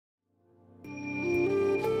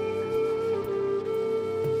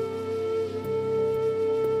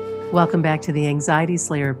Welcome back to the Anxiety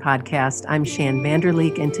Slayer podcast. I'm Shann,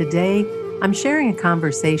 and today I'm sharing a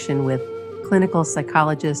conversation with clinical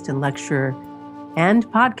psychologist and lecturer and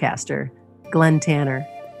podcaster, Glen Tanner.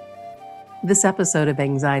 This episode of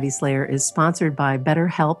Anxiety Slayer is sponsored by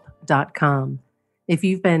BetterHelp.com. If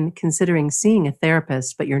you've been considering seeing a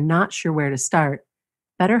therapist, but you're not sure where to start,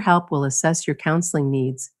 BetterHelp will assess your counseling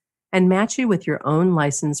needs and match you with your own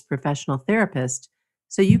licensed professional therapist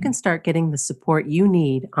so you can start getting the support you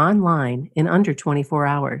need online in under 24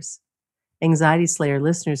 hours. Anxiety Slayer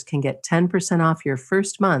listeners can get 10% off your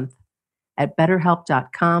first month at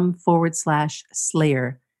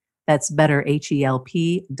betterhelp.com/slayer. That's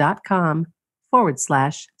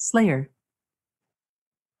betterhelp.com/slayer.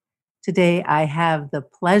 Today, I have the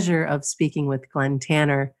pleasure of speaking with Glen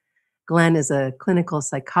Tanner. Glen is a clinical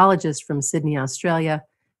psychologist from Sydney, Australia,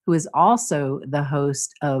 who is also the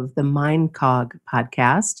host of the Mindcog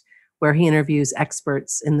podcast, where he interviews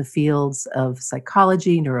experts in the fields of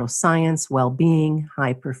psychology, neuroscience, well-being,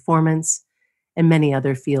 high performance, and many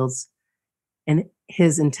other fields. And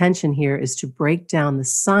his intention here is to break down the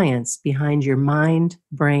science behind your mind,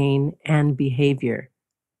 brain, and behavior.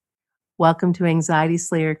 Welcome to Anxiety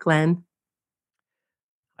Slayer, Glen.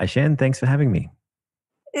 Hi, Shann. Thanks for having me.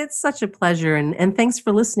 It's such a pleasure, and thanks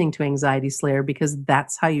for listening to Anxiety Slayer, because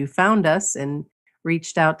that's how you found us and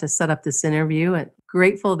reached out to set up this interview. And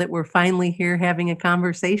grateful that we're finally here having a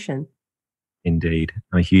conversation. Indeed.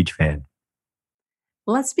 I'm a huge fan.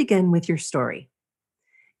 Let's begin with your story.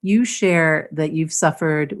 You share that you've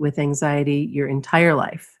suffered with anxiety your entire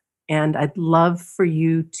life, and I'd love for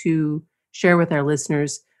you to share with our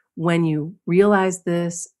listeners when you realized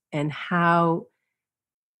this and how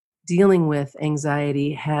dealing with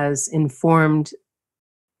anxiety has informed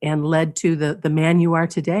and led to the man you are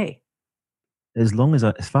today. As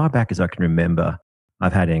far back as I can remember,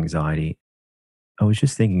 I've had anxiety. I was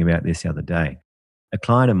just thinking about this the other day. A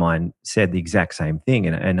client of mine said the exact same thing,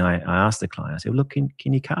 and I asked the client. I said, "Look, can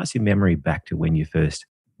you cast your memory back to when you first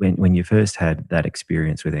had that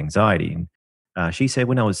experience with anxiety?" And she said,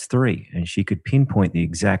 "When I was 3," and she could pinpoint the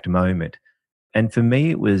exact moment. And for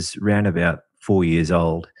me, it was round about 4 years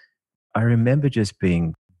old. I remember just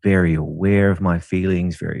being very aware of my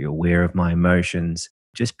feelings, very aware of my emotions,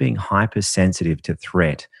 just being hypersensitive to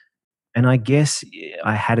threat. And I guess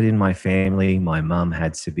I had it in my family. My mum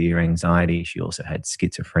had severe anxiety. She also had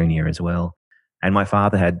schizophrenia as well. And my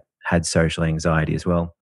father had social anxiety as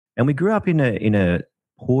well. And we grew up in a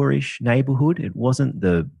poorish neighborhood. It wasn't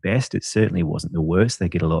the best. It certainly wasn't the worst. They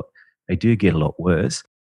do get a lot worse,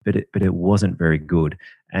 but it wasn't very good.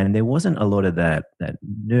 And there wasn't a lot of that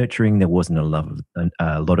nurturing. There wasn't a lot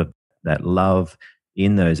of that love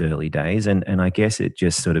in those early days. And I guess it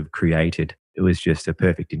just sort of it was just a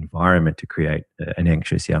perfect environment to create an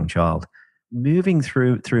anxious young child. Moving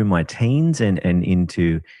through my teens and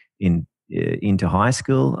into high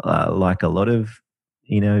school, like a lot of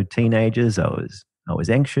teenagers, I was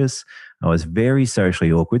anxious. I was very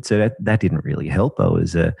socially awkward, so that didn't really help. I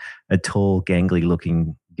was a tall, gangly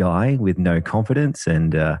looking guy with no confidence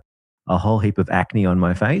and a whole heap of acne on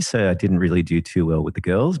my face, so I didn't really do too well with the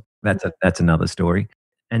girls. That's another story.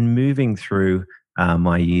 And moving through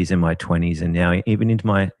my years in my 20s and now even into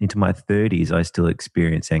my 30s, I still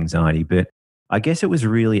experience anxiety. But I guess it was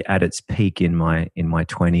really at its peak in my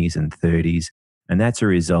 20s and 30s, and that's a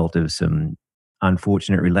result of some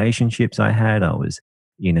unfortunate relationships I had. I was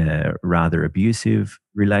in a rather abusive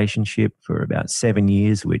relationship for about 7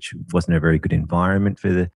 years, which wasn't a very good environment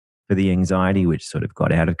for the anxiety, which sort of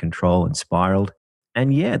got out of control and spiraled.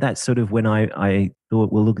 And yeah, that's sort of when I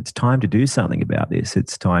thought, well, look, it's time to do something about this.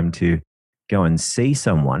 It's time to go and see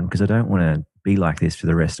someone, because I don't want to be like this for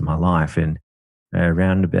the rest of my life. And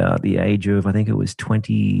around about the age of, I think it was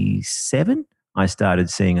 27, I started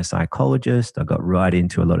seeing a psychologist. I got right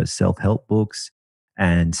into a lot of self-help books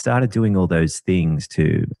and started doing all those things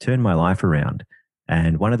to turn my life around.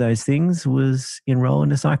 And one of those things was enroll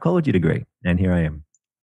in a psychology degree. And here I am.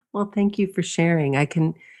 Well, thank you for sharing. I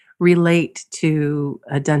can relate to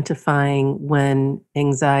identifying when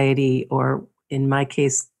anxiety, or in my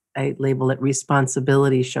case, I label it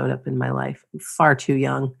responsibility, showed up in my life. I'm far too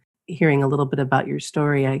young. Hearing a little bit about your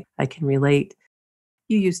story, I can relate.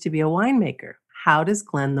 You used to be a winemaker. How does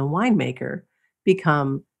Glen the winemaker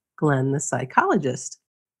become Glen the psychologist?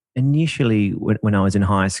 Initially, when I was in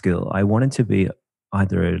high school, I wanted to be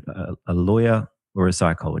either a lawyer or a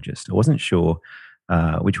psychologist. I wasn't sure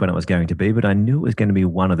which one it was going to be, but I knew it was going to be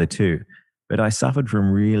one of the two. But I suffered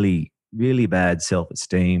from really, really bad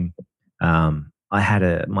self-esteem.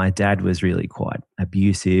 My dad was really quite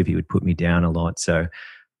abusive. He would put me down a lot. So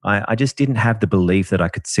I just didn't have the belief that I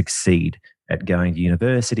could succeed at going to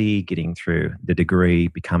university, getting through the degree,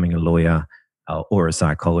 becoming a lawyer or a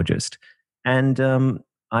psychologist. And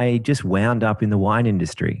I just wound up in the wine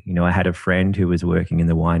industry. You know, I had a friend who was working in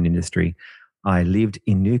the wine industry. I lived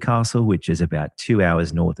in Newcastle, which is about 2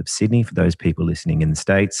 hours north of Sydney for those people listening in the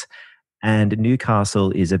States. And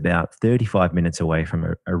Newcastle is about 35 minutes away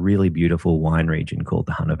from a really beautiful wine region called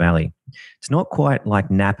the Hunter Valley. It's not quite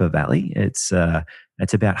like Napa Valley. It's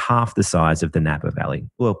about half the size of the Napa Valley.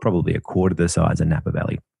 Well, probably a quarter the size of Napa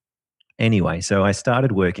Valley. Anyway, so I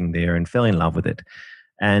started working there and fell in love with it.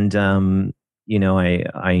 And,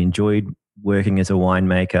 I enjoyed working as a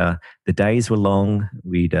winemaker. The days were long.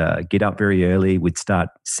 We'd get up very early. We'd start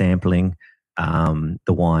sampling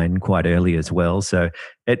the wine quite early as well. So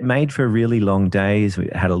it made for really long days. We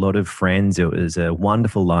had a lot of friends. It was a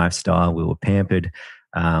wonderful lifestyle. We were pampered,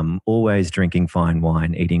 always drinking fine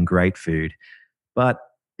wine, eating great food. But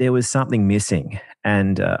there was something missing.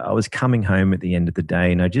 And I was coming home at the end of the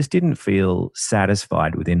day and I just didn't feel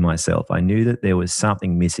satisfied within myself. I knew that there was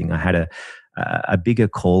something missing. I had a bigger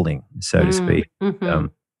calling, so to speak. Mm-hmm.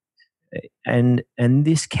 And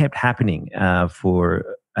this kept happening for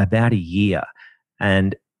about a year.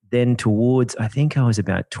 And then towards, I think I was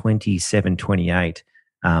about 27, 28,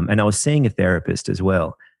 and I was seeing a therapist as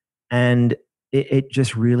well. And it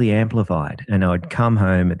just really amplified. And I would come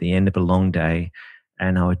home at the end of a long day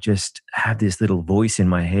and I would just have this little voice in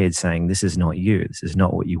my head saying, this is not you. This is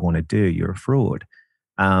not what you want to do. You're a fraud.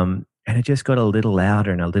 And it just got a little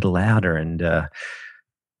louder and a little louder. And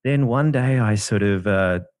then one day I sort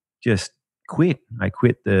of just quit. I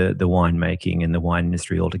quit the winemaking and the wine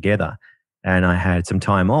industry altogether. And I had some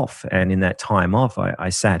time off. And in that time off, I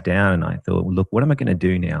sat down and I thought, well, look, what am I going to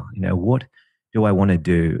do now? You know, what do I want to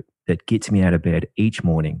do that gets me out of bed each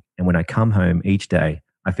morning? And when I come home each day,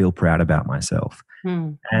 I feel proud about myself.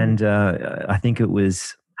 Mm-hmm. And I think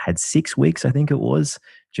had 6 weeks, I think it was,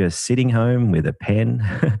 just sitting home with a pen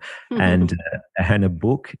and a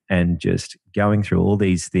book and just going through all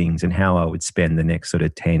these things and how I would spend the next sort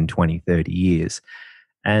of 10, 20, 30 years.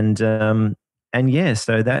 And yeah,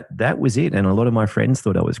 so that was it. And a lot of my friends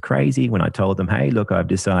thought I was crazy when I told them, hey, look, I've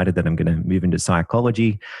decided that I'm going to move into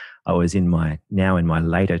psychology. I was now in my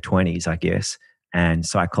later 20s, I guess. And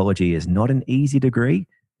psychology is not an easy degree.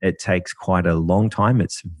 It takes quite a long time.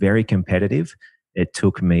 It's very competitive. It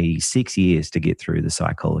took me 6 years to get through the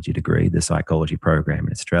psychology degree, the psychology program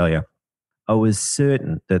in Australia. I was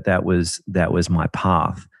certain that was my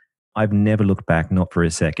path. I've never looked back, not for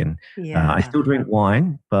a second. Yeah. I still drink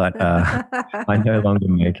wine, but I no longer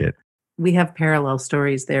make it. We have parallel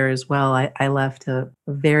stories there as well. I left a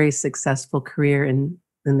very successful career in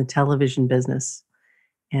the television business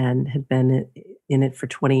and had been in it for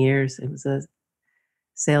 20 years. It was a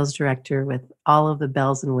sales director with all of the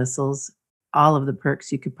bells and whistles, all of the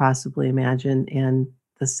perks you could possibly imagine, and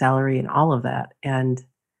the salary and all of that. And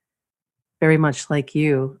very much like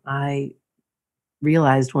you, I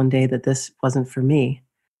realized one day that this wasn't for me.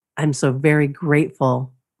 I'm so very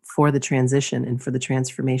grateful for the transition and for the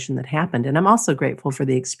transformation that happened. And I'm also grateful for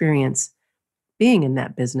the experience being in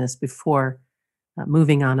that business before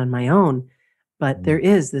moving on my own. But there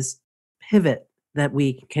is this pivot that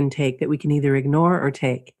we can take, that we can either ignore or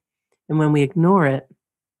take. And when we ignore it,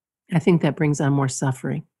 I think that brings on more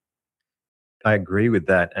suffering. I agree with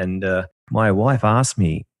that. And my wife asked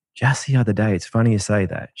me just the other day, it's funny you say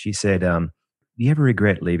that. She said, do you ever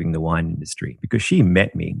regret leaving the wine industry? Because she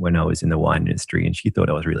met me when I was in the wine industry and she thought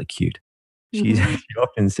I was really cute. She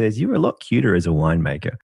often says, you were a lot cuter as a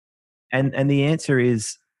winemaker. And the answer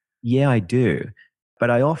is, yeah, I do.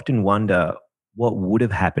 But I often wonder what would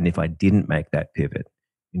have happened if I didn't make that pivot.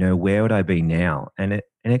 You know, where would I be now? And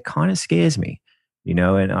it kind of scares me, you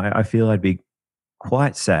know, and I feel I'd be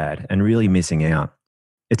quite sad and really missing out.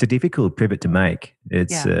 It's a difficult pivot to make.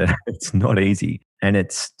 It's it's not easy. And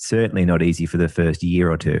it's certainly not easy for the first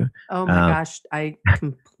year or two. Oh my gosh, I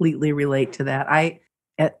completely relate to that. I,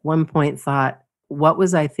 at one point, thought, what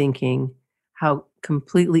was I thinking? How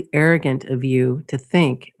completely arrogant of you to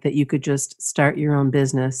think that you could just start your own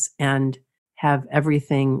business and have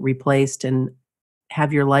everything replaced and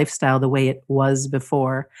have your lifestyle the way it was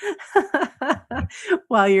before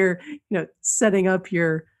while you're, setting up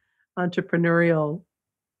your entrepreneurial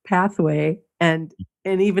pathway. And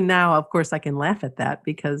even now, of course, I can laugh at that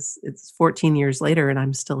because it's 14 years later and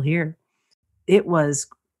I'm still here. It was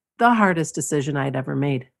the hardest decision I'd ever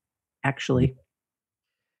made, actually.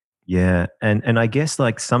 Yeah, and I guess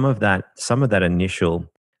like some of that initial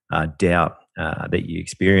doubt that you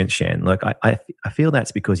experience, Shan. Look, I feel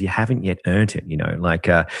that's because you haven't yet earned it.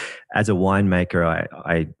 As a winemaker,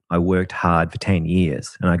 I worked hard for 10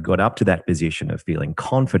 years, and I got up to that position of feeling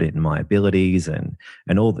confident in my abilities and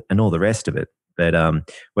all the rest of it. But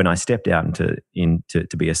when I stepped out into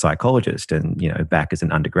to be a psychologist, and back as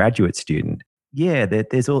an undergraduate student, yeah,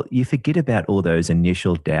 there's all, you forget about all those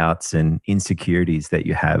initial doubts and insecurities that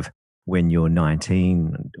you have when you're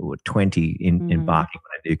 19 or 20 embarking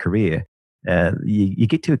on a new career. You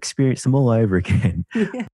get to experience them all over again.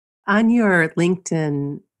 Yeah. On your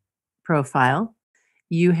LinkedIn profile,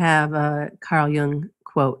 you have a Carl Jung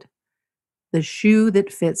quote: "The shoe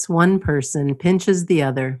that fits one person pinches the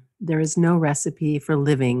other. There is no recipe for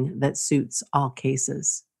living that suits all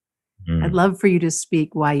cases." I'd Mm. love for you to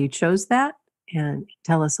speak why you chose that and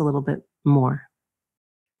tell us a little bit more.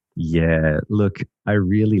 Yeah, look, I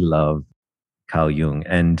really love Carl Jung,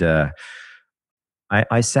 and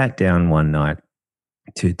I sat down one night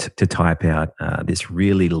to type out this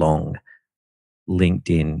really long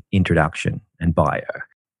LinkedIn introduction and bio.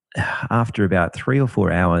 After about 3 or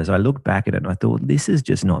 4 hours, I looked back at it and I thought, this is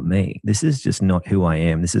just not me. This is just not who I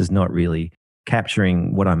am. This is not really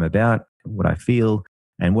capturing what I'm about, what I feel,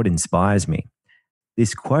 and what inspires me.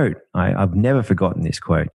 This quote, I've never forgotten this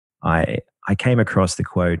quote. I came across the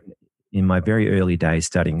quote in my very early days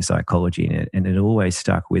studying psychology, and it always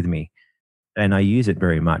stuck with me. And I use it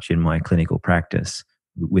very much in my clinical practice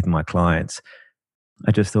with my clients.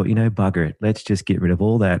 I just thought, bugger it. Let's just get rid of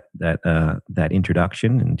all that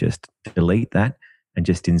introduction and just delete that and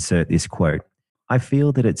just insert this quote. I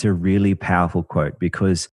feel that it's a really powerful quote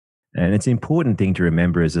because, and it's an important thing to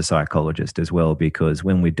remember as a psychologist as well, because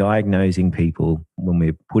when we're diagnosing people, when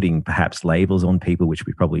we're putting perhaps labels on people, which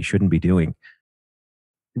we probably shouldn't be doing,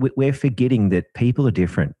 we're forgetting that people are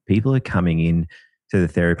different. People are coming in to the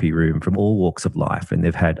therapy room from all walks of life, and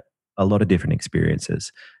they've had a lot of different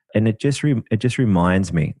experiences. And it just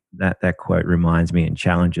reminds me, that quote reminds me and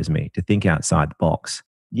challenges me to think outside the box.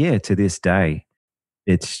 Yeah, to this day,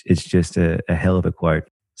 it's just a hell of a quote,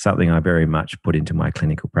 something I very much put into my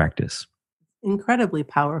clinical practice. Incredibly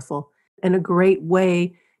powerful and a great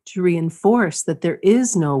way to reinforce that there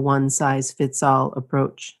is no one size fits all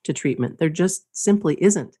approach to treatment. There just simply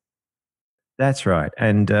isn't. That's right.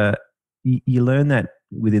 And you learn that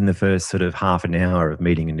within the first sort of half an hour of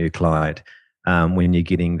meeting a new client, when you're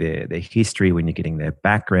getting their history, when you're getting their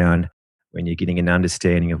background, when you're getting an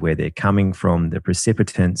understanding of where they're coming from, the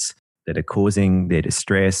precipitants that are causing their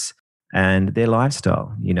distress, and their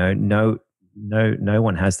lifestyle. No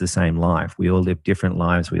one has the same life. We all live different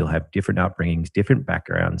lives. We all have different upbringings, different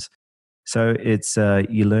backgrounds. So it's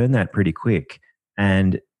you learn that pretty quick.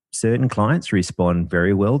 And certain clients respond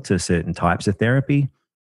very well to certain types of therapy.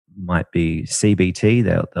 Might be CBT.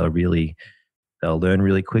 They'll learn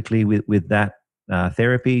really quickly with that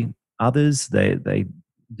therapy. Others, they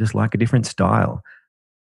just like a different style.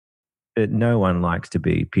 But no one likes to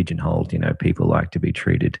be pigeonholed. People like to be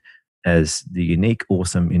treated as the unique,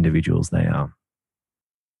 awesome individuals they are.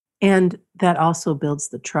 And that also builds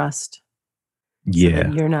the trust so that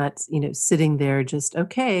Yeah, you're not, sitting there just,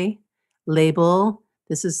 okay, label,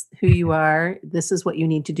 this is who you are, this is what you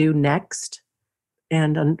need to do next.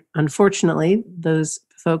 And unfortunately, those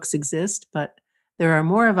folks exist, but there are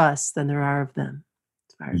more of us than there are of them,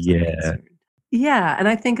 as far as I'm yeah, concerned. Yeah. And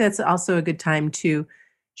I think that's also a good time to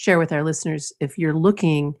share with our listeners if you're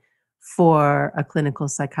looking for a clinical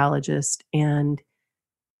psychologist, and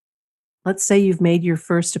let's say you've made your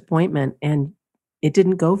first appointment and it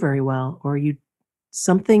didn't go very well, or you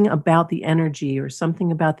something about the energy or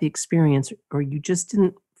something about the experience, or you just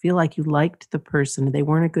didn't feel like you liked the person, they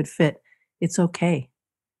weren't a good fit. It's okay.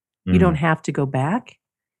 You don't mm, have to go back,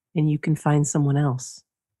 and you can find someone else.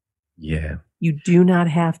 yeah, You do not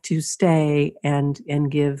have to stay and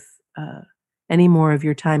give any more of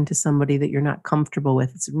your time to somebody that you're not comfortable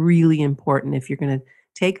with. It's really important if you're going to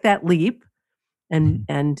take that leap and mhm,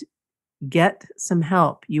 and get some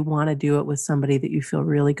help. You want to do it with somebody that you feel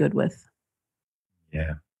really good with.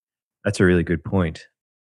 yeah. That's a really good point.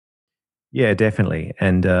 Yeah, definitely.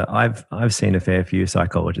 And I've seen a fair few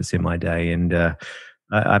psychologists in my day, and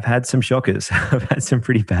I've had some shockers. I've had some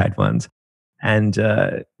pretty bad ones. And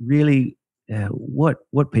really,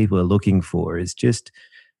 what people are looking for is just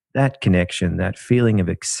that connection, that feeling of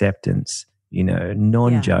acceptance. Yeah.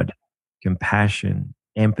 Non-judge, compassion,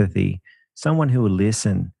 empathy. Someone who will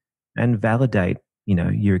listen and validate.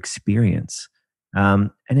 Your experience.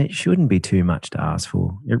 And it shouldn't be too much to ask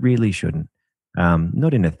for. It really shouldn't.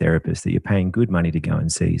 Not in a therapist that you're paying good money to go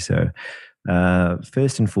and see. So,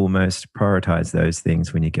 first and foremost, prioritize those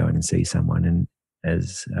things when you go in and see someone. And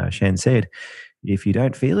as Shan said, If you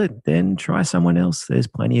don't feel it, then try someone else. There's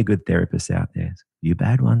plenty of good therapists out there. A few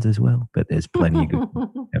bad ones as well, but there's plenty of good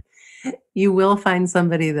ones. Yep. You will find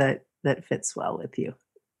somebody that fits well with you.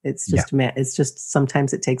 Yeah. It's just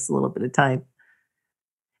sometimes it takes a little bit of time.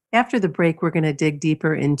 After the break, we're going to dig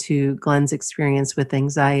deeper into Glen's experience with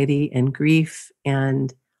anxiety and grief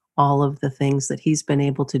and all of the things that he's been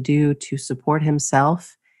able to do to support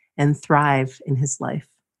himself and thrive in his life.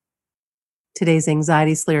 Today's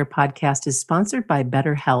Anxiety Slayer podcast is sponsored by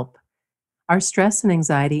BetterHelp. Are stress and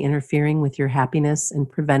anxiety interfering with your happiness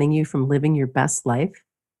and preventing you from living your best life?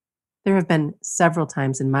 There have been several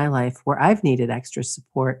times in my life where I've needed extra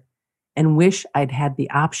support and wish I'd had the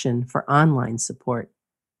option for online support.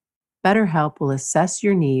 BetterHelp will assess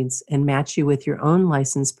your needs and match you with your own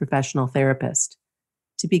licensed professional therapist.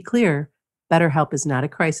 To be clear, BetterHelp is not a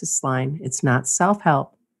crisis line. It's not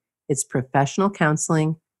self-help. It's professional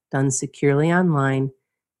counseling done securely online,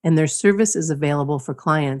 and their service is available for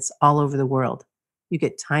clients all over the world. You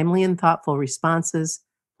get timely and thoughtful responses,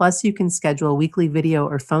 plus you can schedule weekly video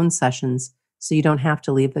or phone sessions so you don't have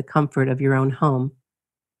to leave the comfort of your own home.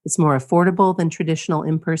 It's more affordable than traditional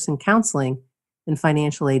in-person counseling, and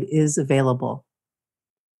financial aid is available.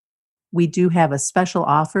 We do have a special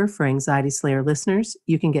offer for Anxiety Slayer listeners.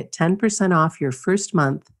 You can get 10% off your first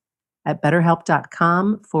month at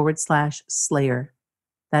betterhelp.com/slayer.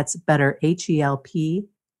 That's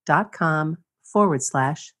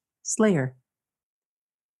betterhelp.com/slayer.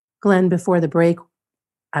 Glen, before the break,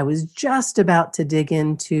 I was just about to dig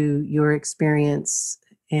into your experience,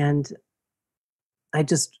 and I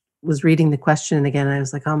just was reading the question again. And I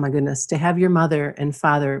was like, oh my goodness, to have your mother and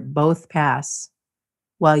father both pass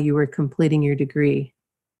while you were completing your degree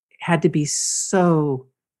had to be so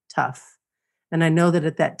tough. And I know that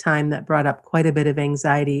at that time that brought up quite a bit of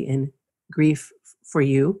anxiety and grief for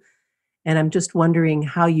you. And I'm just wondering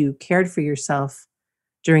how you cared for yourself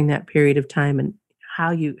during that period of time and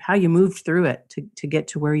how you moved through it to get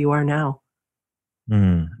to where you are now.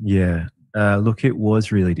 Yeah. Look, it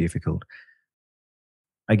was really difficult.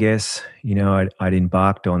 I guess, I'd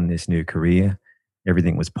embarked on this new career.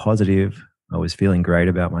 Everything was positive. I was feeling great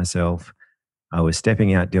about myself. I was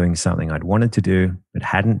stepping out doing something I'd wanted to do but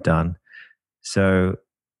hadn't done. So,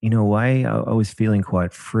 in a way, I was feeling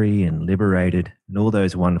quite free and liberated and all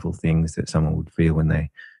those wonderful things that someone would feel when they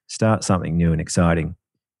start something new and exciting.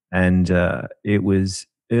 And it was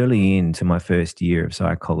early into my first year of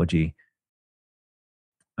psychology.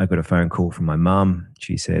 I got a phone call from my mum.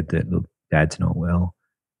 She said that, look, Dad's not well.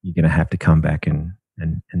 You're going to have to come back and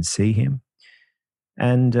see him.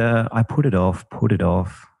 And I put it off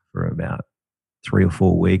for about 3 or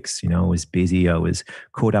 4 weeks. I was busy. I was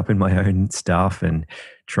caught up in my own stuff and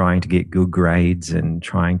trying to get good grades and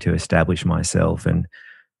trying to establish myself.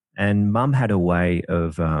 And Mum had a way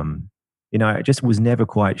of, I just was never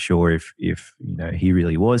quite sure if he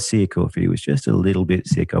really was sick or if he was just a little bit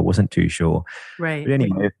sick. I wasn't too sure. Right. But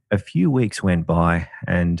anyway, a few weeks went by,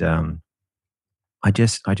 and I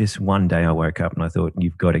just one day I woke up and I thought,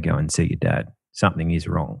 you've got to go and see your dad. Something is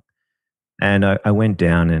wrong. And I went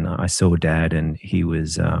down and I saw Dad, and he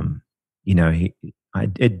was,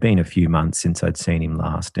 it'd been a few months since I'd seen him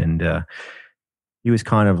last, and he was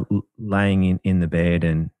kind of laying in the bed,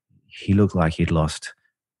 and he looked like he'd lost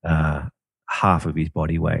half of his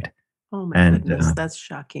body weight. Oh my goodness, that's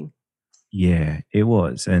shocking. Yeah, it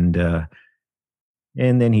was. And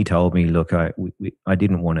then he told me, look, I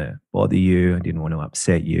didn't want to bother you. I didn't want to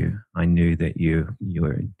upset you. I knew that you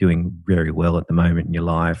were doing very well at the moment in your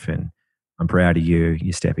life, and I'm proud of you.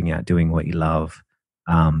 You're stepping out doing what you love.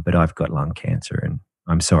 But I've got lung cancer, and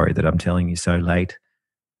I'm sorry that I'm telling you so late.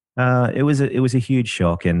 It was a huge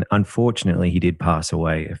shock, and unfortunately, he did pass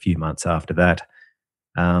away a few months after that.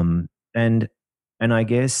 And I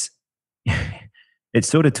guess it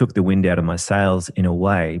sort of took the wind out of my sails in a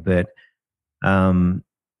way, but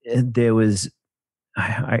there was,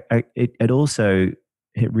 it also,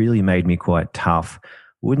 it really made me quite tough.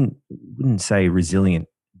 Wouldn't say resilient,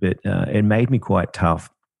 but it made me quite tough.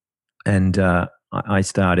 And I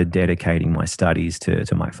started dedicating my studies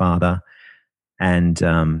to my father, and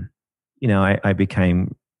I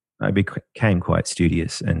became quite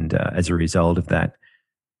studious, and as a result of that,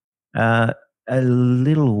 a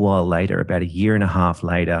little while later, about a year and a half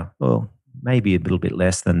later, or maybe a little bit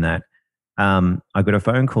less than that, I got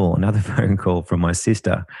another phone call from my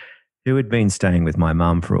sister, who had been staying with my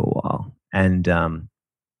mum for a while. And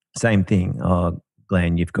same thing, oh,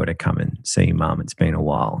 Glenn, you've got to come and see Mum. It's been a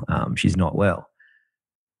while. She's not well.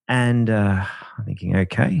 And I'm thinking,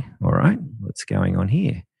 okay, all right, what's going on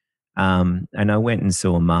here? And I went and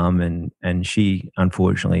saw Mum, and she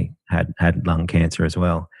unfortunately had lung cancer as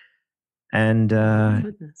well. And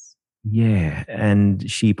Goodness. yeah, and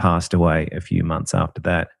she passed away a few months after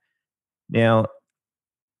that. Now,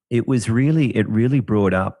 it really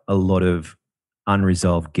brought up a lot of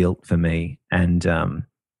unresolved guilt for me. And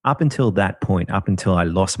up until that point, up until I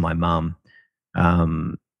lost my mum,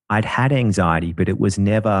 um, I'd had anxiety, but it was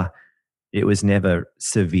never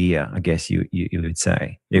severe, I guess you would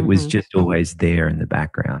say. It was Mm-hmm. just always there in the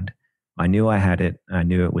background. I knew I had it. I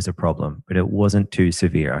knew it was a problem, but it wasn't too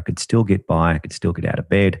severe. I could still get by. I could still get out of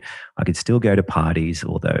bed. I could still go to parties,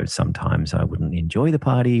 although sometimes I wouldn't enjoy the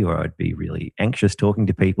party or I'd be really anxious talking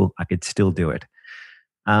to people. I could still do it.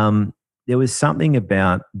 Um, there was something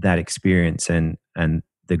about that experience and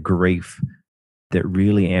the grief that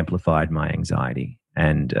really amplified my anxiety.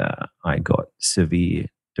 And I got severe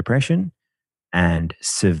depression and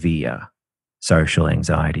severe social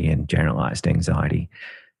anxiety and generalized anxiety.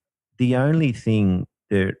 The only thing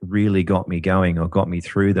that really got me going or got me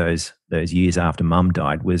through those years after mum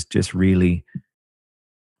died was just really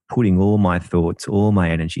putting all my thoughts, all my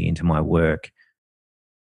energy into my work.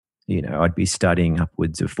 You know, I'd be studying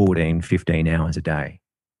upwards of 14, 15 hours a day.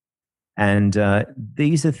 And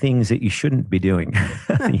these are things that you shouldn't be doing.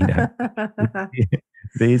 you know,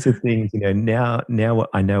 these are things, now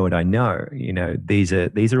I know what I know, these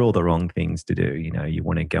are all the wrong things to do. You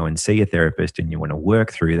want to go and see a therapist and you want to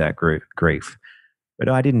work through that grief. But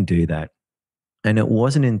I didn't do that. And it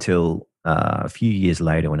wasn't until a few years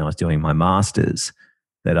later when I was doing my master's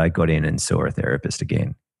that I got in and saw a therapist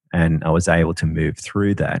again. And I was able to move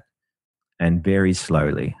through that. And very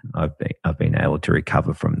slowly, I've been able to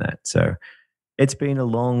recover from that. So it's been a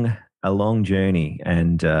long journey,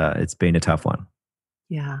 and it's been a tough one.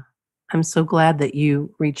 Yeah. I'm so glad that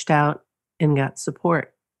you reached out and got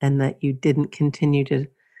support and that you didn't continue to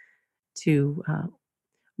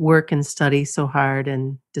work and study so hard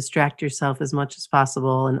and distract yourself as much as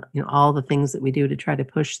possible and all the things that we do to try to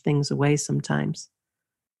push things away sometimes.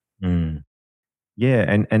 Mm.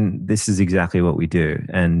 Yeah, and this is exactly what we do.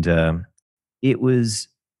 And it was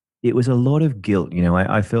it was a lot of guilt.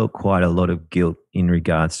 I felt quite a lot of guilt in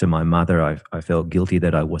regards to my mother. I felt guilty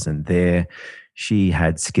that I wasn't there. She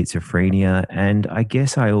had schizophrenia, and I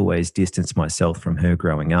guess I always distanced myself from her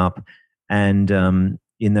growing up. And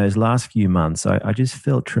in those last few months, I just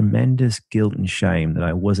felt tremendous guilt and shame that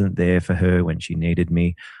I wasn't there for her when she needed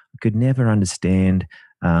me. I could never understand.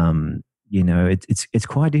 It's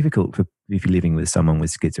quite difficult for if you're living with someone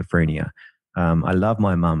with schizophrenia. I love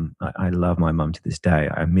my mum. I love my mum to this day.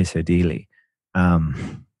 I miss her dearly. Of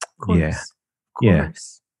Yeah, course. Of yeah.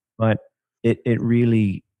 course. But it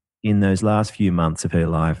really, in those last few months of her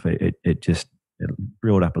life, it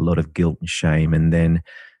brought up a lot of guilt and shame. And then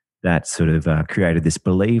that sort of created this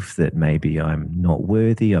belief that maybe I'm not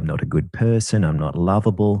worthy, I'm not a good person, I'm not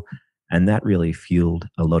lovable. And that really fueled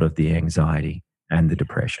a lot of the anxiety and the Yeah.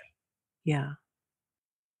 depression. Yeah.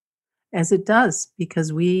 As it does,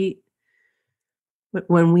 because when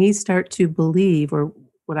we start to believe, or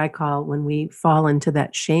what I call when we fall into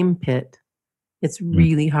that shame pit, it's Mm,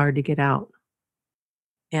 really hard to get out.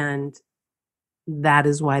 And that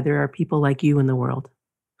is why there are people like you in the world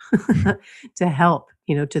to help,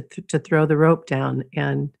 to throw the rope down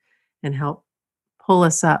and help pull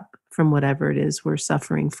us up from whatever it is we're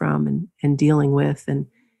suffering from and dealing with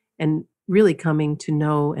and really coming to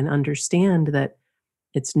know and understand that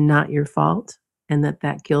it's not your fault and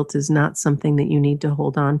that guilt is not something that you need to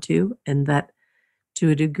hold on to, and that to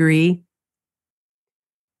a degree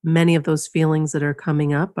many of those feelings that are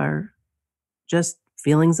coming up are just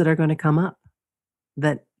feelings that are going to come up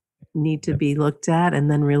that need to yep. be looked at and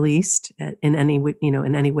then released in any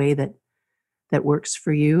in any way that works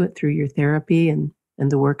for you through your therapy and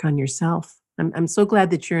the work on yourself. I'm so glad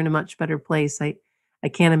that you're in a much better place. I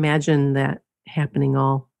can't imagine that happening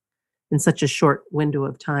all in such a short window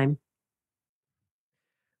of time.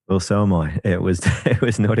 Well, so am I. It was it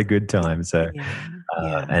was not a good time. So, Yeah.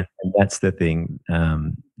 Yeah, and that's the thing.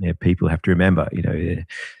 People have to remember.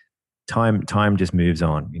 Time just moves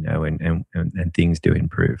on. And things do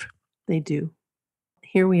improve. they do.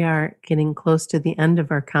 Here we are getting close to the end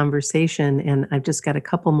of our conversation, and I've just got a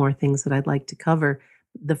couple more things that I'd like to cover.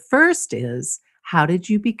 The first is, how did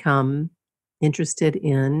you become interested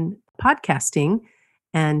in podcasting?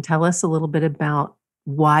 And tell us a little bit about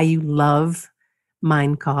why you love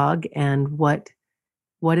Mindcog and what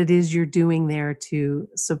it is you're doing there to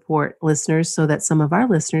support listeners so that some of our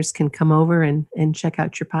listeners can come over and check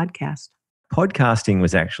out your podcast. Podcasting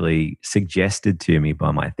was actually suggested to me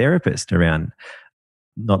by my therapist around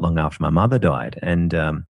not long after my mother died, and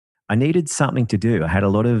I needed something to do. I had a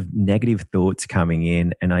lot of negative thoughts coming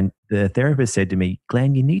in, and the therapist said to me,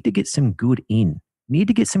 "Glenn, you need to get some good in. need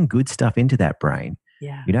to get some good stuff into that brain.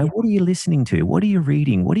 Yeah. You know, what are you listening to? What are you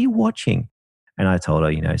reading? What are you watching? And I told her,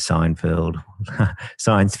 you know, Seinfeld,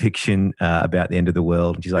 science fiction about the end of the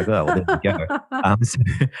world. And she's like, oh, well, there you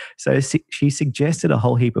go. She suggested a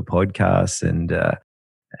whole heap of podcasts, and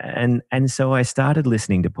so I started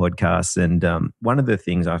listening to podcasts. And one of the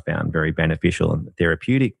things I found very beneficial and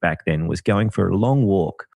therapeutic back then was going for a long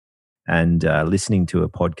walk and listening to a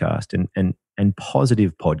podcast and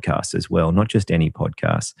positive podcasts as well, not just any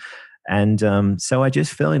podcasts. And so I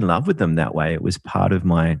just fell in love with them that way. It was part of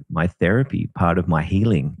my therapy, part of my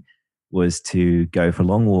healing was to go for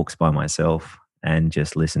long walks by myself and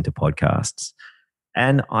just listen to podcasts.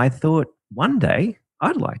 And I thought one day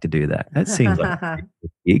I'd like to do that. That seems like a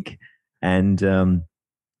gig. And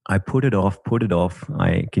I put it off.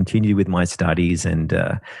 I continued with my studies, and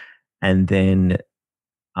then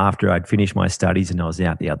after I'd finished my studies and I was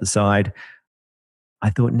out the other side, I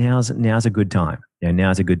thought now's a good time.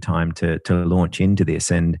 Now's a good time to launch into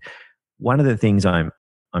this. And one of the things I'm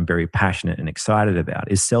very passionate and excited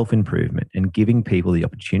about is self-improvement and giving people the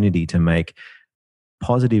opportunity to make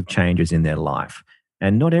positive changes in their life.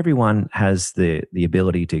 And not everyone has the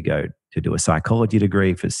ability to go to do a psychology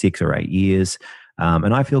degree for 6 or 8 years.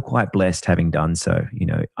 And I feel quite blessed having done so. You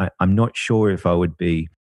know, I'm not sure if I would be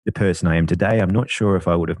the person I am today. I'm not sure if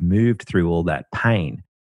I would have moved through all that pain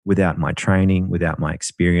without my training, without my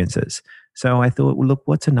experiences. So I thought, well, look,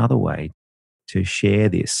 what's another way to share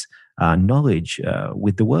this knowledge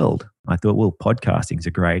with the world? I thought, well, podcasting is a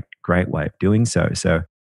great way of doing so. So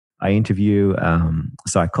I interview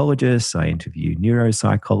psychologists, I interview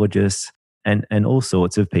neuropsychologists, and all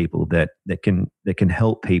sorts of people that can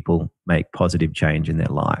help people make positive change in their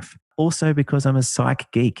life. Also, because I'm a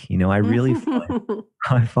psych geek, you know, I really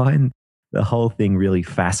I find the whole thing really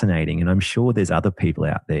fascinating, and I'm sure there's other people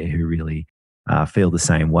out there who really feel the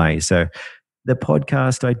same way. So the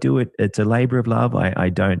podcast, I do it, it's a labor of love. I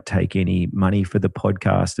don't take any money for the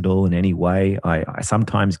podcast at all in any way. I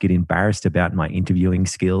sometimes get embarrassed about my interviewing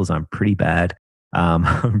skills. I'm pretty bad.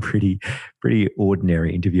 I'm pretty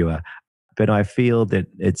ordinary interviewer. But I feel that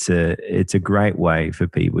it's a great way for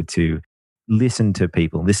people to listen to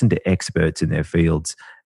people, listen to experts in their fields,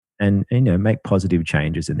 and you know, make positive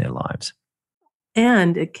changes in their lives.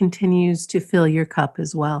 And it continues to fill your cup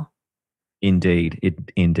as well. Indeed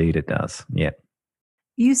it does. Yeah.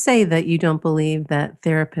 You say that you don't believe that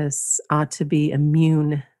therapists ought to be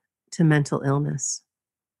immune to mental illness.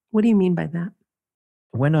 What do you mean by that?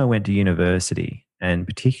 When I went to university, and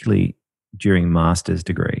particularly during master's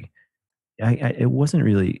degree, it wasn't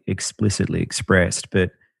really explicitly expressed,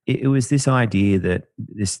 but it was this idea that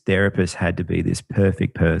this therapist had to be this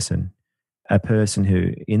perfect person, a person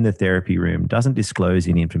who in the therapy room doesn't disclose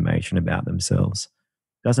any information about themselves,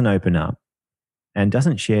 doesn't open up, and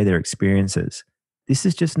doesn't share their experiences. This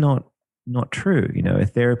is just not true. You know, a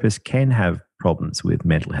therapist can have problems with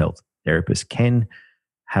mental health. Therapists can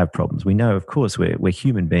have problems. We know, of course, we're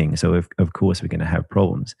human beings, so of course we're going to have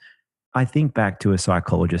problems. I think back to a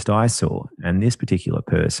psychologist I saw, and this particular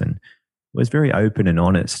person was very open and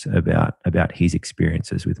honest about his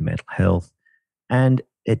experiences with mental health. And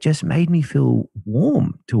it just made me feel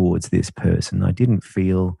warm towards this person. I didn't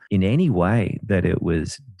feel in any way that it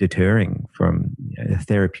was deterring from a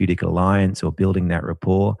therapeutic alliance or building that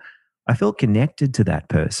rapport. I felt connected to that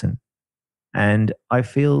person. And I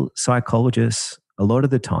feel psychologists a lot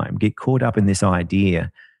of the time get caught up in this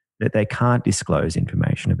idea that they can't disclose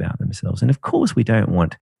information about themselves. And of course, we don't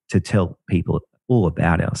want to tell people all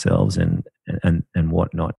about ourselves and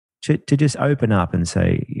whatnot. To just open up and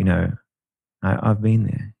say, you know, I've been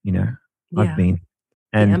there, you know, I've been.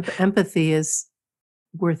 And empathy is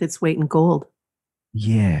worth its weight in gold.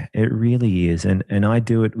 Yeah, it really is. And I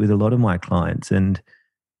do it with a lot of my clients, and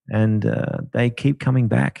they keep coming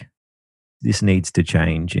back. This needs to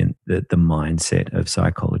change in the mindset of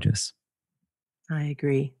psychologists. I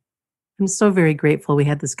agree. I'm so very grateful we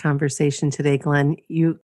had this conversation today, Glen.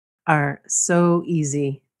 You are so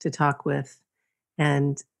easy to talk with,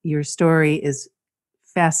 and your story is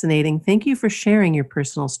fascinating. Thank you for sharing your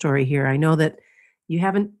personal story here. I know that you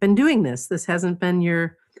haven't been doing this. This hasn't been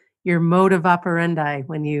your mode operandi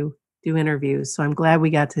when you do interviews. So I'm glad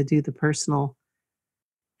we got to do the personal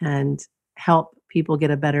and help people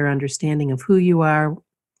get a better understanding of who you are,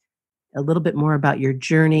 a little bit more about your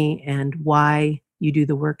journey and why you do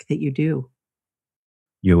the work that you do.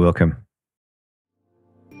 You're welcome.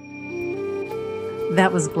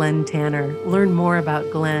 That was Glen Tanner. Learn more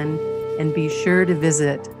about Glen and be sure to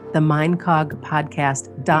visit the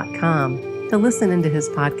mindcogpodcast.com to listen into his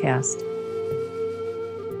podcast.